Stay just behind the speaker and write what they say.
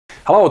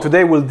Hello,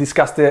 today we'll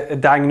discuss the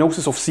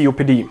diagnosis of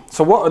COPD.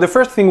 So the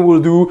first thing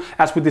we'll do,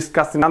 as we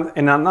discussed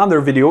in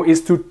another video,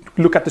 is to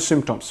look at the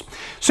symptoms.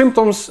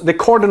 Symptoms, the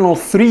cardinal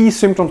three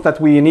symptoms that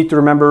we need to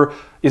remember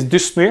is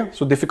dyspnea,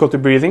 so difficulty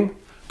breathing,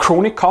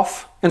 chronic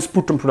cough, and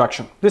sputum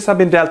production. This has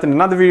been dealt in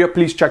another video,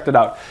 please check that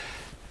out.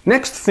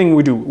 Next thing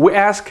we do, we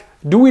ask,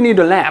 do we need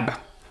a lab?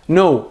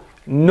 No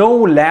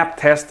lab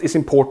test is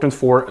important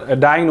for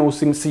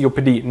diagnosing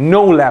COPD.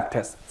 No lab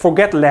test.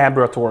 Forget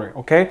laboratory,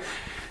 okay?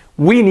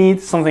 We need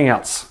something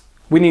else.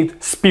 We need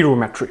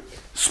spirometry.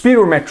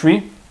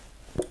 Spirometry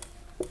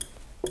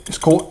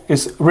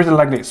is written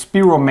like this,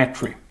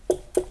 spirometry.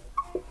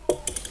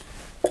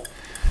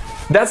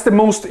 That's the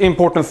most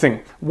important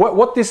thing.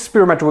 What is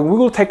spirometry? We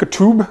will take a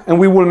tube and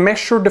we will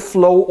measure the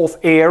flow of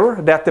air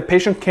that the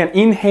patient can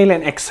inhale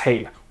and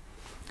exhale.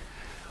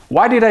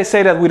 Why did I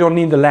say that we don't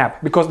need the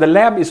lab? Because the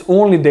lab is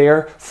only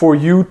there for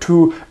you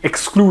to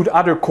exclude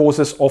other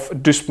causes of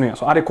dyspnea,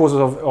 so other causes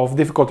of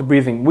difficulty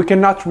breathing. We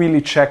cannot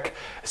really check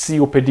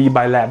COPD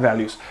by lab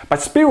values. But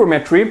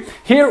spirometry,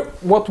 here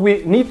what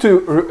we need to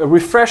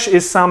refresh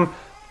is some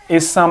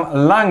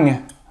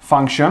lung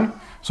function.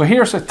 So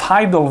here's a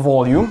tidal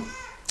volume.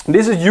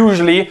 This is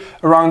usually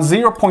around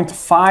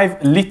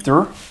 0.5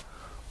 liter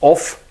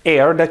of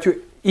air that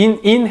you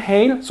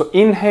inhale. So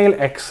inhale,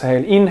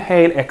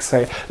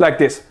 exhale, like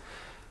this.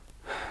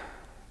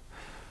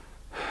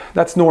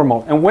 That's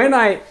normal. And when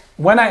I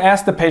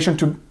ask the patient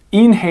to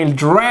inhale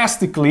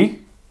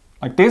drastically,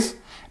 like this,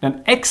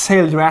 then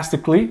exhale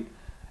drastically,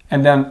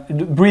 and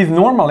then breathe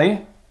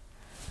normally,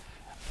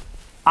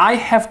 I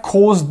have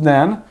caused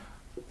then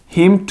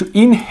him to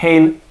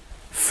inhale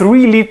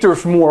 3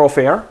 liters more of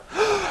air,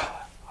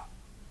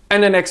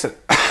 and then exhale,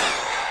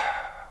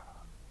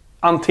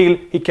 until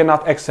he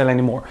cannot exhale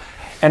anymore.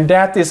 And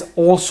that is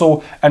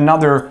also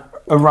another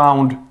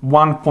around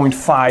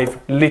 1.5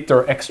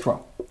 liter extra.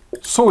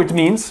 So it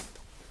means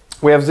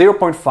we have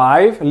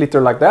 0.5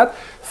 liter like that,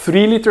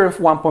 3 liter of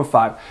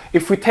 1.5.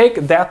 If we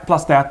take that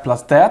plus that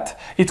plus that,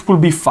 it will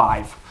be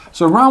 5.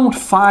 So around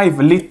 5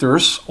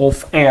 liters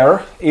of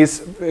air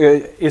is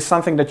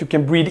something that you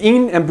can breathe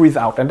in and breathe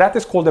out, and that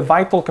is called the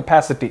vital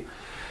capacity.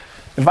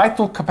 The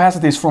vital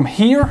capacity is from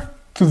here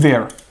to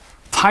there.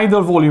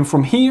 Tidal volume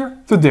from here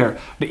to there.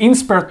 The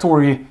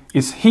inspiratory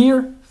is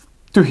here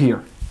to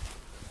here.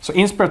 So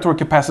inspiratory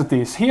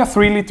capacity is here,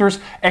 3 liters,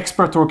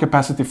 expiratory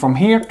capacity from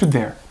here to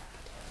there,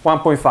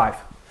 1.5.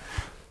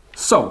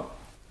 So,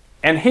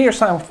 and here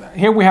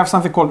we have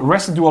something called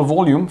residual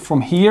volume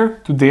from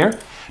here to there.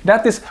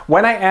 That is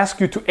when I ask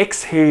you to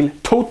exhale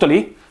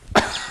totally,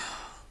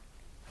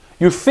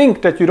 you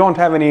think that you don't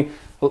have any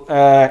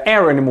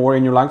air anymore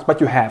in your lungs, but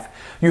you have.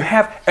 You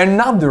have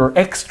another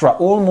extra,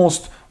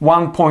 almost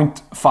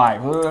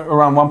 1.5,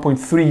 around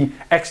 1.3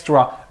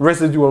 extra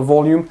residual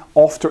volume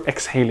after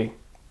exhaling.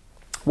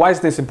 Why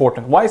is this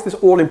important? Why is this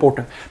all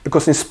important?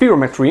 Because in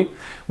spirometry,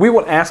 we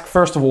will ask,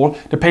 first of all,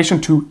 the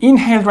patient to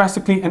inhale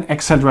drastically and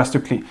exhale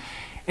drastically.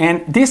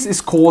 And this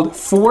is called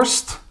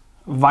forced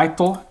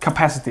vital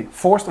capacity.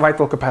 Forced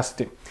vital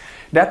capacity.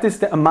 That is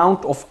the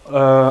amount of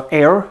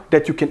air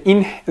that you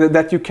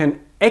can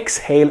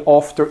exhale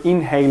after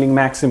inhaling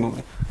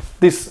maximally.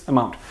 This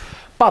amount.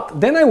 But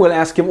then I will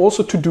ask him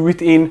also to do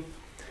it in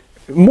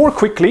more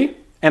quickly,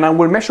 and I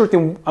will measure it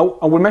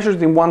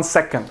in 1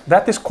 second.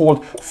 That is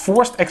called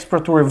forced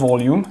expiratory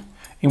volume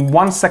in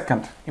 1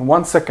 second. In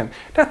 1 second.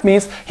 That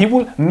means he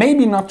will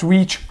maybe not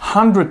reach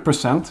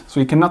 100%, so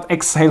he cannot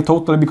exhale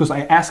totally because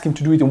I ask him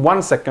to do it in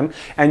 1 second.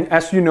 And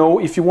as you know,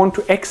 if you want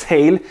to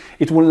exhale,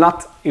 you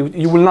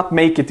will not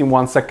make it in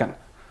 1 second.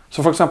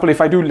 So for example,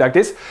 if I do it like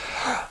this,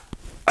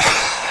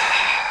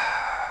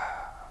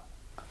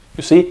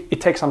 you see,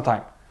 it takes some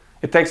time.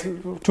 It takes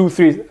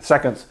 2-3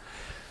 seconds.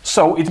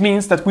 So it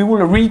means that we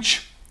will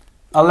reach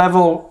a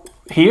level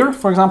here,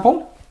 for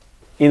example,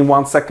 in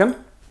 1 second.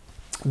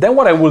 Then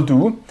what I will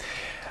do,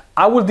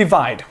 I will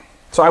divide.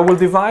 So I will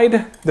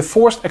divide the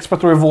forced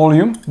expiratory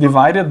volume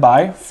divided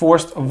by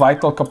forced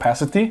vital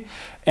capacity.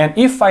 And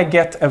if I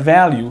get a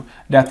value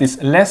that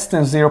is less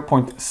than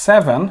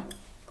 0.7,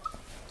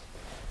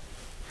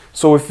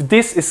 so if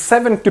this is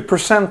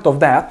 70% of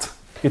that,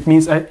 it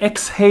means I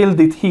exhaled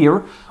it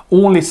here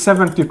only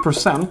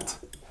 70%.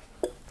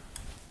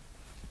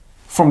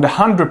 From the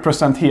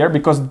 100% here,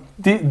 because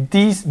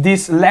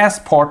this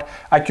last part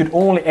I could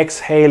only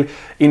exhale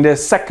in the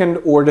second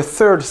or the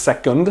third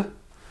second.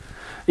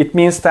 It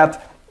means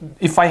that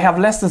if I have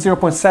less than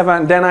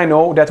 0.7, then I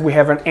know that we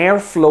have an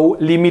airflow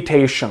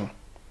limitation,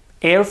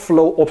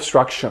 airflow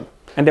obstruction,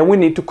 and then we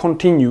need to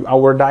continue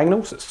our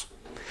diagnosis.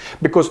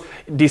 Because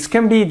this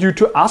can be due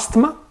to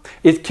asthma,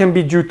 it can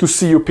be due to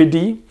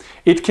COPD,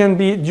 it can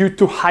be due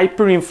to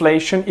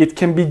hyperinflation, it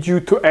can be due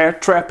to air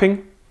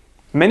trapping,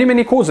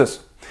 many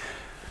causes.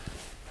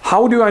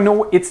 How do I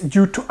know it's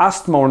due to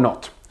asthma or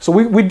not? So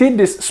we did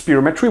this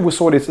spirometry, we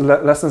saw this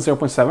less than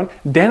 0.7.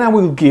 Then I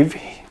will give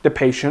the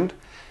patient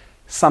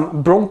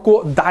some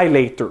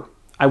bronchodilator.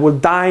 I will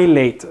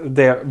dilate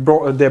the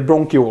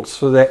bronchioles,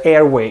 so the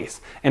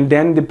airways, and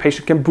then the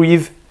patient can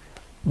breathe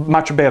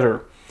much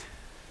better.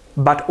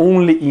 but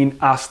only in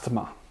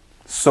asthma.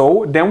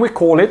 So then we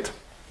call it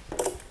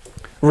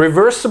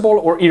reversible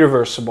or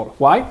irreversible.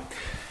 Why?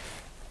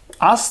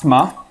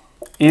 Asthma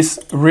is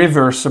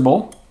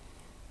reversible.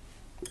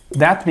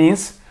 That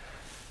means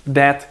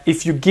that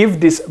if you give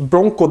this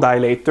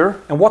bronchodilator,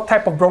 and what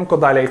type of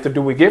bronchodilator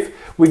do we give?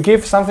 We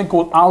give something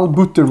called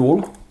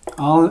albuterol.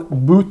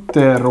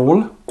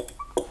 Albuterol,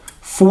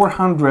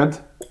 400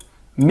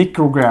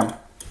 microgram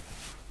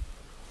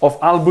of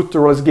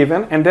albuterol is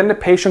given, and then the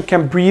patient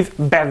can breathe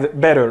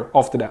better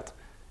after that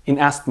in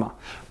asthma.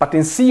 But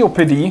in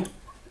COPD,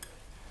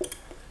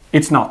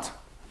 it's not.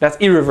 That's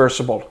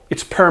irreversible.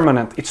 It's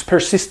permanent. It's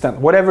persistent.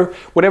 Whatever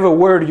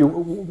word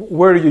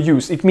you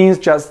use, it means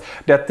just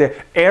that the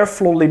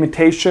airflow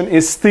limitation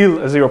is still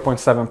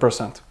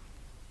 0.7%.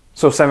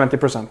 So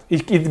 70%.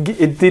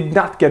 It did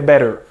not get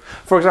better.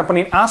 For example,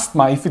 in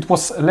asthma, if it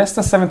was less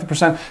than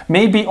 70%,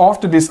 maybe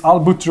after this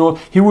albuterol,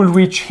 he will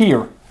reach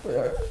here,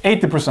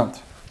 80%.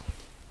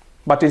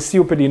 But in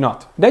COPD,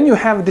 not. Then you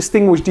have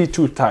distinguished these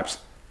two types.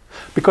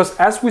 Because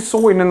as we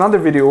saw in another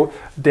video,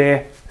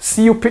 the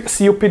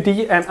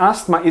COPD and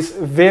asthma is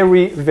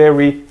very,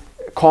 very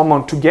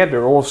common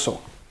together also.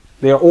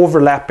 They are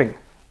overlapping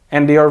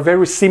and they are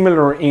very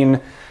similar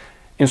in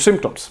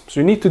symptoms. So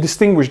you need to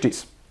distinguish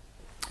these.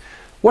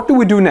 What do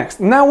we do next?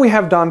 Now we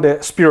have done the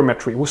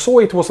spirometry. We saw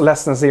it was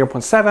less than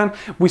 0.7.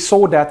 We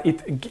saw that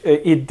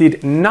it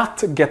did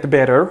not get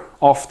better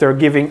after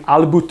giving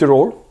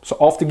albuterol, so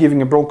after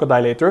giving a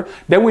bronchodilator.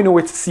 Then we know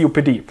it's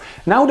COPD.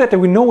 Now that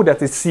we know that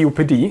it's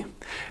COPD,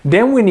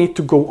 then we need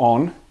to go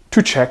on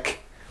to check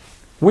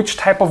which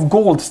type of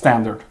gold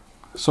standard.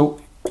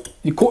 So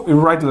you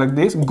write it like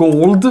this.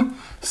 GOLD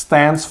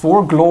stands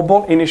for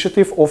Global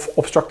Initiative of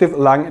Obstructive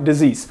Lung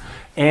Disease.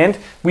 And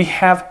we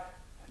have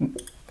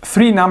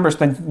 3 numbers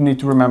that you need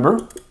to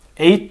remember: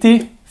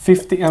 80,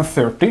 50 and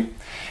 30.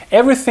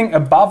 Everything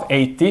above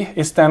 80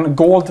 is then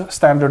gold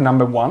standard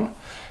number 1.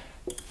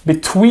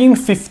 Between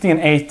 50 and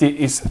 80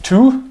 is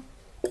 2.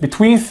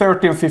 Between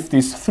 30 and 50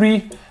 is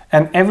 3.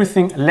 And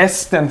everything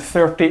less than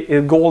 30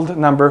 is gold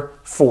number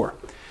 4.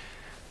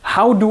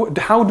 How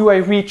do I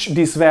reach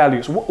these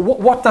values?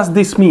 What does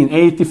this mean,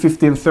 80,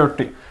 50 and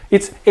 30?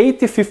 It's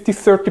 80, 50,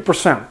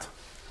 30%.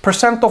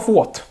 Percent of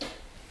what?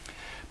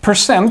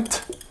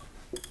 Percent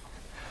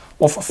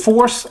of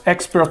forced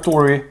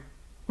expiratory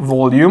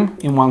volume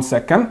in 1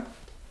 second.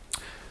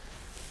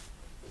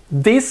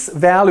 This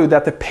value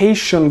that the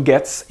patient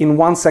gets in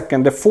 1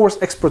 second, the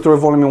forced expiratory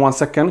volume in 1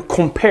 second,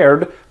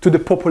 compared to the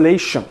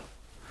population.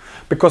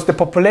 Because the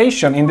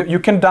population, you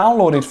can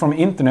download it from the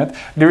internet.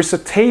 There is a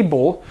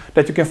table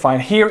that you can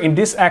find here. In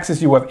this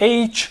axis you have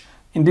age,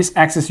 in this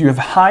axis you have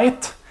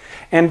height,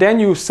 and then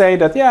you say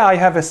that, yeah, I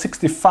have a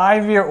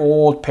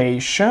 65-year-old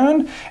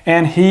patient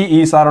and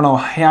he is, I don't know,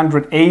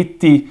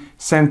 180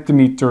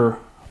 centimeter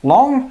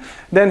long,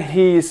 then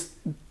he is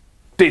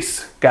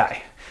this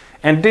guy.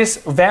 And this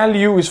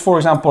value is, for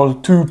example,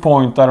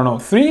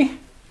 2.3.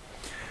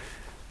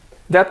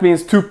 That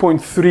means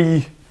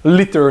 2.3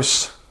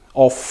 liters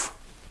of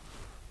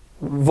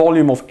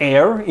volume of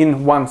air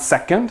in 1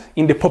 second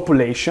in the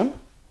population.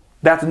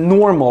 That's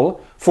normal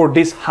for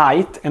this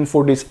height and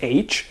for this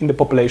age in the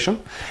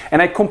population.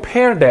 And I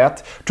compare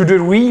that to the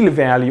real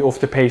value of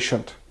the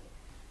patient.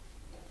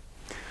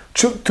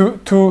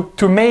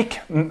 To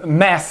make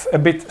math a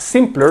bit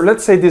simpler,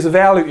 let's say this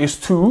value is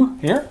 2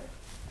 here,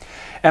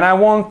 and I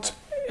want,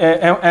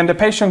 and the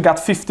patient got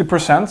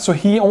 50%, so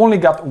he only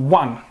got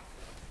 1.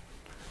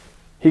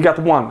 He got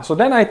 1. So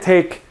then I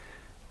take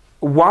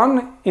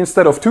 1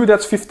 instead of 2,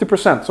 that's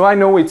 50%. So I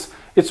know it's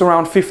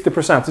around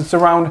 50%. It's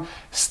around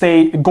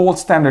gold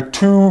standard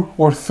 2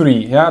 or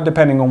 3, yeah,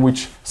 depending on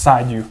which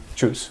side you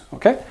choose.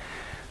 Okay,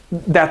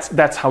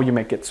 that's how you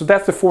make it. So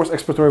that's the forced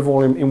expiratory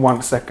volume in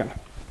 1 second.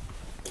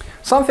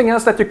 Something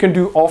else that you can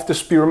do after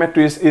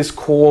spirometry is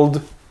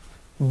called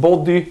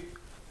body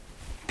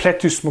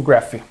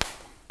plethysmography.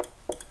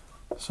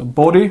 So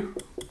body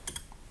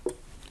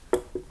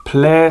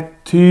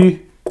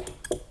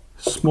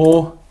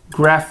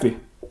plethysmography.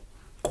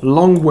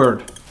 Long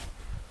word.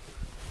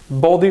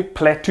 Body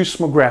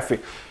plethysmography.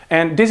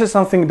 And this is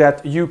something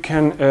that you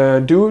can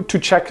do to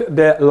check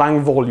the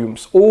lung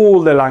volumes,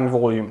 all the lung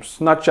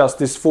volumes, not just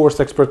this forced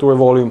expiratory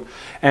volume.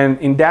 And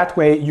in that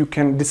way you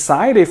can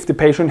decide if the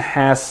patient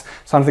has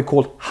something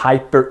called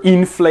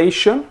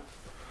hyperinflation.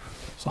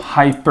 So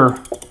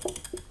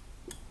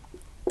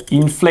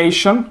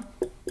hyperinflation.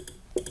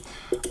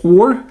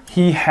 Or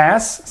he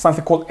has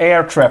something called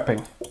air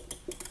trapping.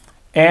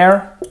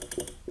 Air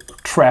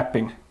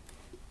trapping.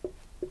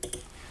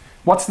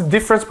 What's the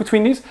difference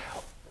between these?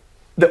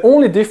 The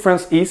only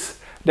difference is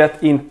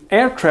that in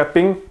air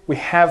trapping we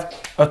have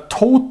a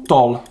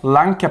total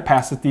lung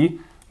capacity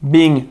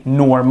being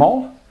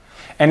normal,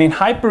 and in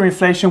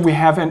hyperinflation we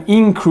have an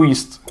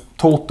increased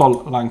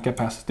total lung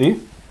capacity.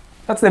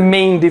 That's the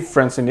main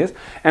difference in this.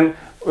 And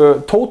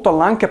total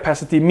lung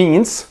capacity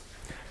means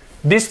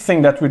this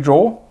thing that we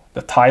draw,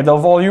 the tidal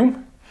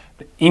volume,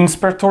 the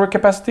inspiratory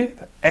capacity,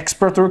 the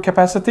expiratory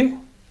capacity,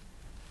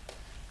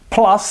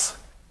 plus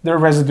the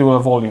residual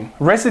volume.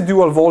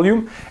 Residual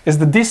volume is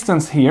the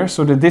distance here,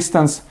 so the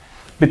distance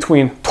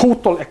between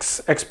total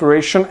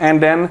expiration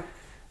and then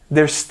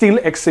there still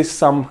exists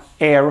some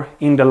air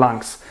in the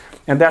lungs.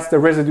 And that's the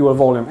residual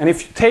volume. And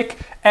if you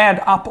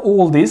add up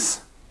all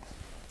this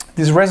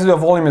residual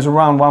volume is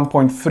around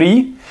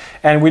 1.3,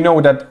 and we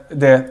know that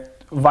the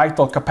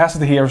vital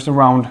capacity here is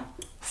around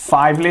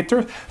 5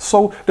 liters.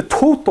 So the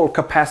total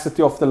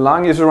capacity of the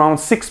lung is around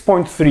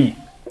 6.3.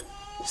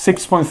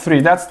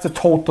 6.3, that's the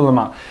total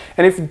amount.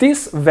 And if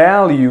this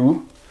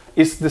value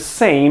is the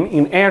same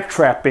in air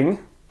trapping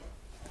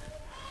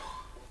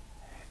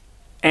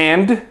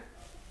and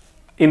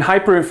in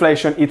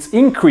hyperinflation it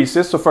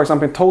increases, so for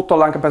example in total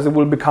lung capacity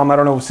will become, I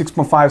don't know,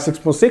 6.5,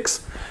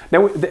 6.6,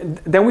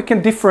 then we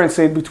can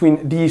differentiate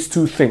between these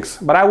two things.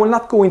 But I will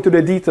not go into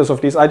the details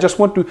of this. I just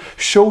want to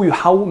show you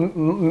how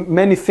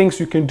many things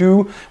you can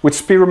do with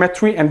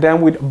spirometry and then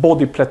with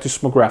body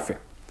plethysmography.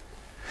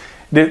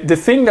 The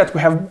thing that we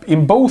have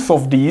in both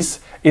of these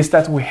is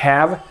that we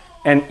have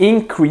an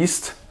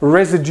increased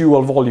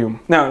residual volume.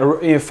 Now,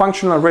 a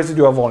functional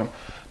residual volume.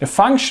 The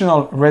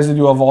functional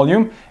residual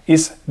volume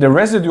is the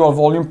residual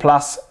volume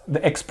plus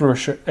the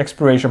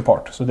expiration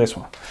part, so this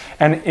one.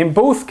 And in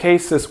both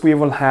cases we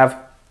will have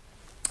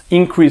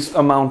increased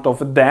amount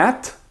of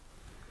that,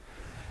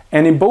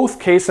 and in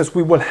both cases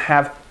we will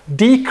have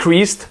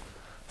decreased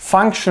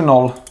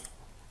functional,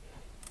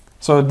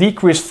 so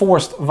decreased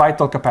forced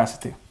vital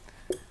capacity.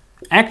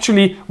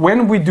 Actually,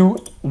 when we do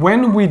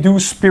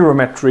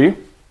spirometry,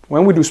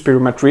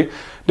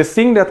 the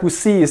thing that we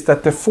see is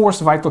that the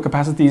forced vital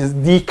capacity is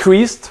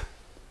decreased,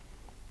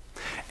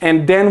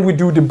 and then we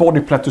do the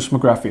body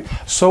plethysmography.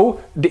 So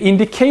the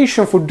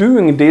indication for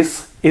doing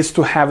this is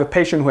to have a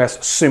patient who has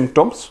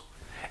symptoms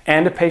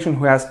and a patient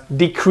who has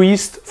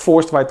decreased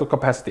forced vital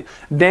capacity.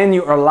 Then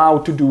you're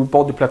allowed to do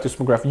body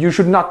plethysmography. You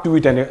should not do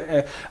it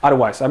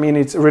otherwise. I mean,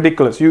 it's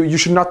ridiculous. You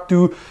should not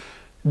do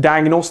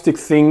diagnostic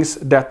things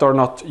that are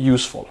not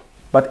useful.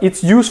 But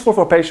it's useful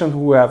for patients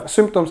who have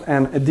symptoms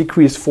and a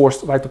decreased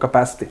forced vital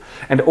capacity.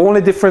 And the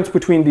only difference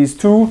between these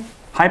two,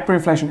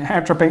 hyperinflation and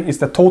air trapping, is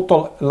the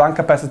total lung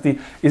capacity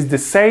is the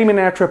same in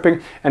air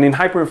trapping, and in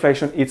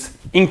hyperinflation it's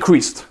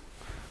increased.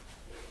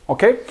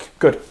 Okay,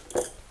 good.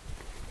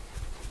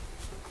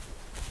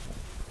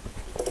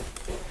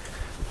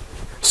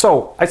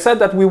 So I said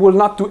that we will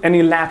not do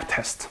any lab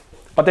test,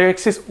 but there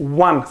exists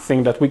one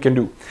thing that we can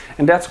do,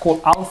 and that's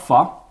called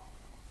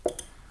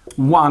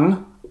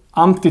alpha-1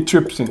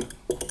 antitrypsin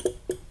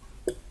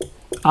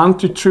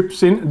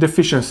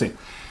deficiency.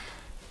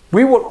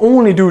 We will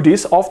only do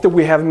this after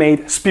we have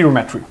made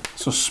spirometry.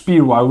 So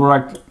spiro, I will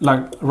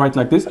write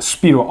like this,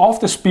 spiro.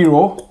 After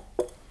spiro,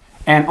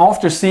 and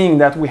after seeing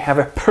that we have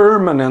a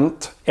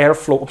permanent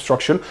airflow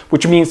obstruction,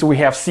 which means we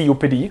have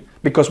COPD,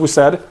 because we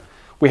said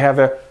we have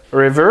a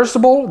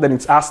reversible, then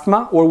it's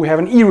asthma, or we have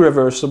an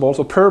irreversible,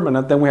 so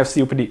permanent, then we have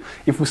COPD.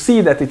 If we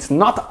see that it's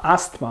not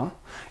asthma,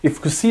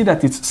 if we see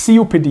that it's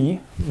COPD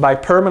by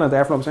permanent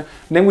airflow obstruction,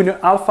 then we do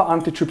alpha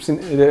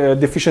antitrypsin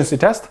deficiency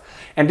test.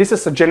 And this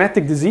is a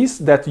genetic disease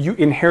that you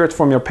inherit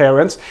from your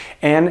parents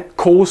and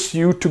cause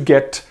you to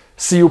get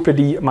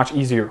COPD much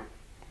easier.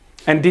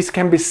 And this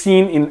can be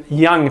seen in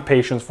young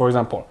patients, for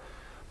example.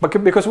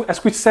 But because,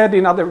 as we said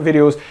in other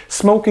videos,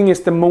 smoking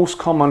is the most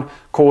common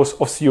cause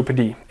of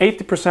COPD.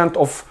 80%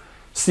 of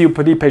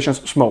COPD patients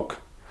smoke.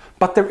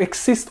 But there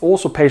exist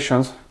also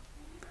patients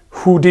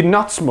who did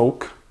not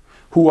smoke,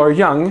 who are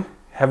young,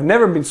 have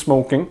never been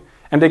smoking,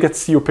 and they get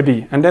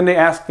COPD. And then they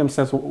ask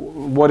themselves,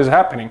 what is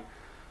happening?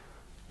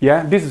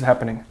 Yeah, this is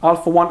happening.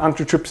 Alpha-1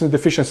 antitrypsin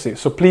deficiency.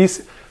 So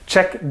please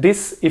check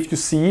this if you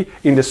see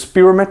in the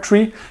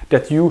spirometry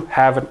that you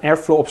have an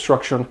airflow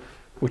obstruction,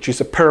 which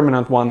is a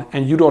permanent one,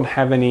 and you don't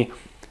have any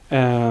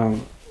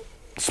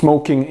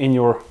smoking in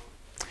your...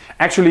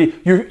 Actually,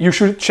 you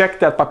should check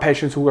that by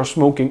patients who are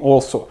smoking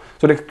also.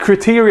 So the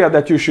criteria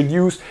that you should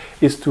use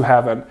is to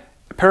have a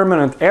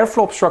permanent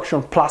airflow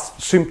obstruction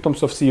plus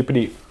symptoms of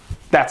COPD.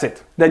 That's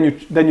it. Then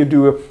you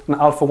do an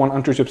alpha-1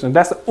 antitrypsin.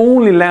 That's the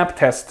only lab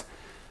test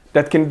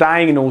that can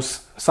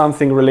diagnose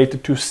something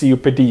related to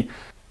COPD.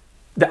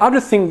 The other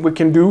thing we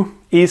can do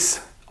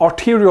is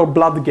arterial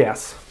blood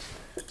gas.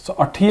 So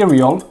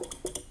arterial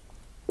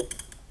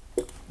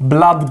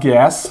blood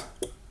gas.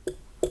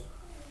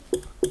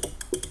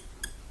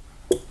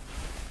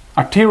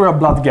 Arterial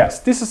blood gas.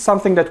 This is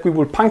something that we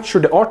will puncture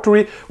the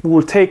artery, we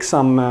will take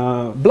some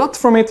blood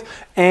from it,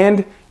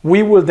 and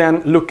we will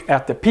then look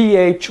at the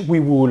pH, we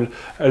will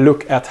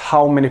look at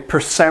how many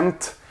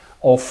percent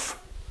of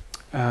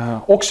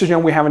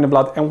oxygen we have in the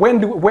blood, and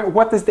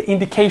what is the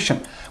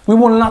indication. We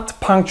will not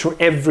puncture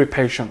every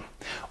patient.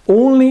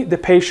 Only the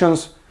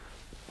patients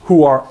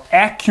who are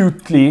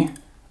acutely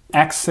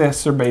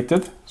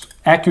exacerbated,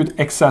 acute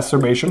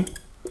exacerbation.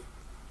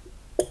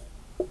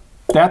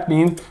 That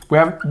means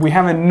we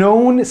have a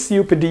known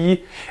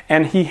COPD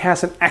and he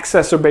has an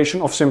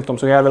exacerbation of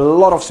symptoms. So you have a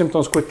lot of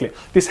symptoms quickly.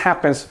 This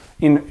happens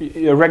in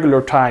a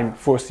regular time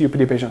for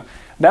COPD patients.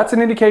 That's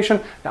an indication.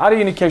 The other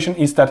indication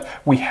is that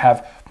we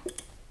have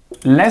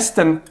less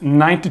than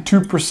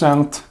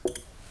 92%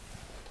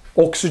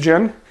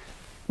 oxygen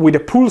with a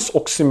pulse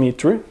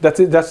oximeter.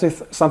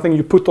 That's something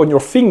you put on your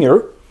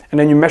finger, and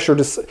then you measure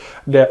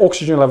the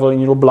oxygen level in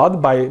your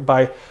blood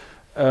by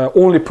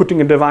only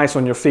putting a device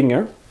on your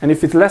finger. And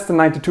if it's less than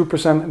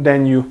 92%,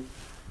 then you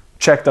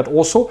check that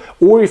also.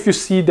 Or if you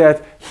see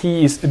that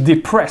he is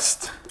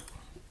depressed,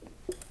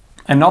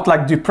 and not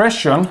like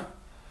depression,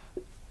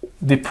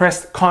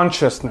 depressed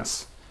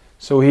consciousness.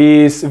 So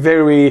he is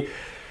very,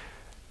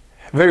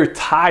 very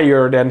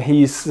tired, and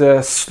he's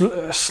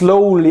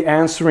slowly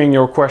answering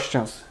your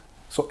questions.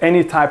 So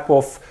any type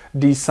of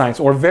these signs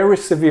or very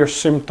severe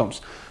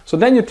symptoms. So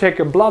then you take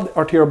a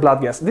arterial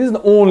blood gas. This is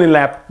the only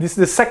lab. This is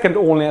the second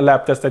only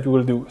lab test that you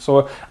will do.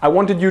 So I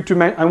wanted you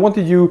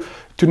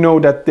to know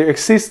that there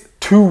exist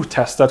 2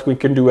 tests that we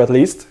can do at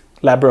least,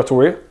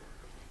 laboratory,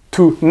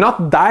 to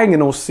not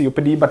diagnose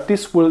COPD, but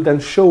this will then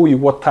show you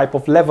what type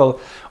of level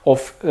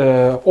of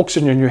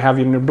oxygen you have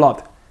in your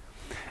blood.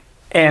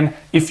 And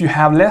if you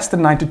have less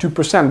than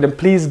 92%, then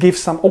please give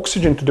some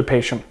oxygen to the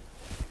patient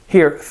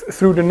here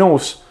through the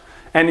nose.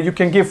 And you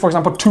can give, for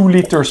example, 2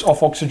 liters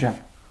of oxygen.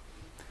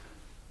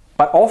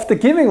 But after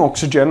giving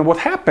oxygen, what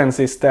happens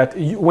is that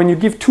when you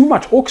give too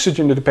much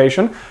oxygen to the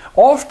patient,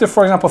 after,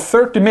 for example,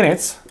 30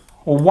 minutes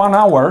or 1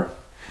 hour,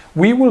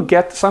 we will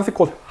get something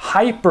called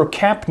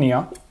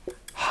hypercapnia.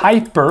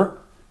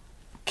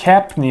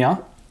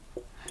 Hypercapnia.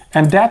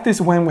 And that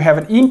is when we have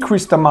an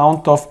increased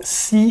amount of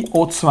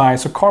CO2,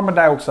 so carbon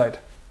dioxide.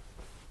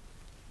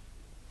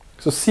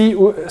 So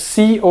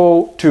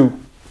CO2.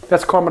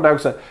 That's carbon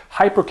dioxide,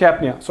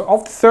 hypercapnia. So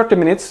after 30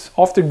 minutes,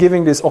 after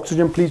giving this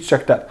oxygen, please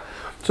check that.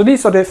 So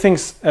these are the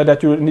things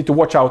that you need to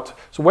watch out.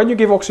 So when you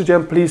give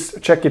oxygen, please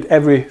check it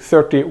every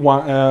 30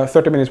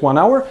 minutes, 1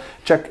 hour.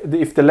 Check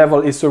if the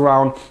level is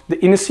around.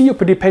 In a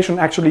COPD patient,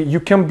 actually, you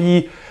can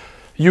be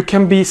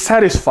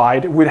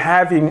satisfied with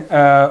having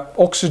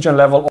oxygen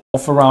level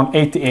of around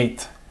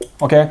 88.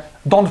 Okay,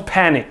 don't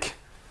panic.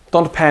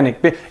 Don't panic.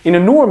 In a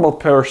normal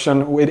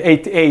person with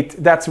 88,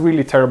 that's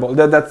really terrible.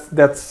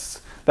 That's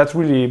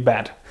really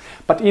bad.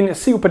 But in a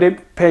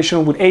COPD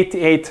patient with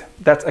 88,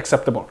 that's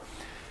acceptable.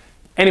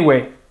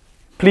 Anyway,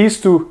 please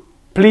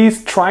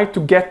try to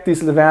get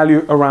this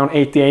value around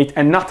 88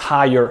 and not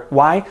higher.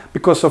 Why?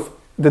 Because of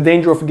the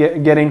danger of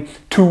getting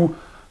too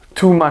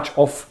much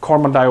of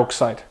carbon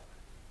dioxide.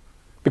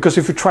 Because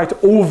if you try to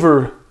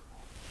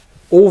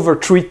over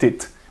treat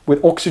it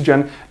with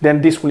oxygen,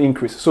 then this will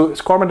increase. So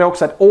carbon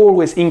dioxide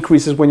always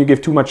increases when you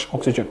give too much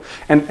oxygen.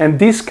 And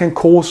this can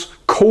cause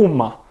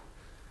coma.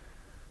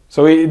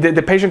 So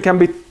the patient can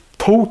be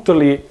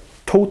totally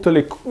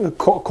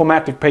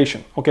comatic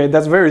patient. Okay,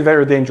 that's very,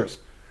 very dangerous.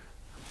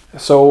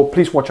 So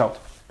please watch out.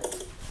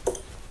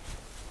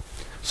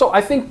 So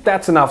I think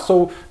that's enough.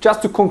 So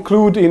just to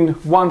conclude in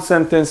one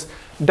sentence,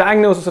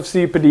 diagnosis of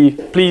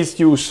COPD, please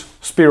use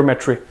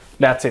spirometry.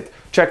 That's it.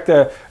 Check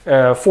the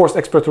forced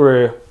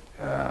expiratory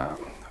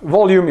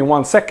volume in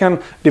 1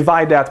 second,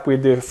 divide that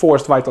with the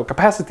forced vital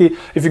capacity.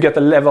 If you get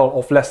a level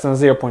of less than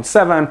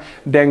 0.7,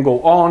 then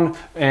go on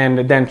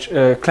and then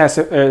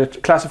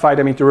classify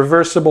them into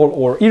reversible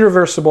or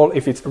irreversible.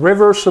 If it's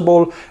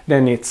reversible,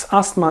 then it's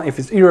asthma. If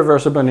it's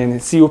irreversible, then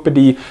it's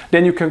COPD.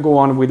 Then you can go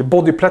on with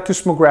body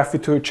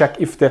plethysmography to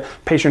check if the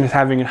patient is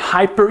having a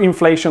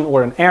hyperinflation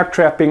or an air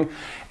trapping.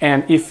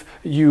 And if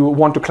you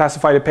want to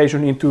classify the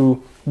patient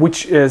into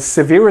which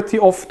severity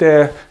of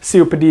the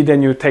COPD,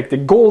 then you take the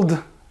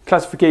GOLD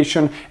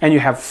classification, and you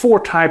have 4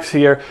 types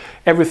here.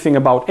 Everything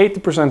about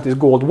 80% is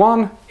GOLD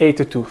 1,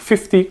 80 to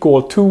 50,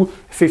 GOLD 2,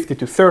 50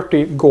 to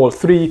 30, GOLD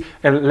 3,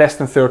 and less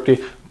than 30,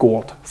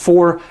 GOLD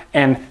 4.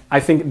 And I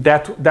think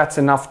that's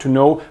enough to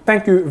know.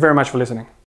 Thank you very much for listening.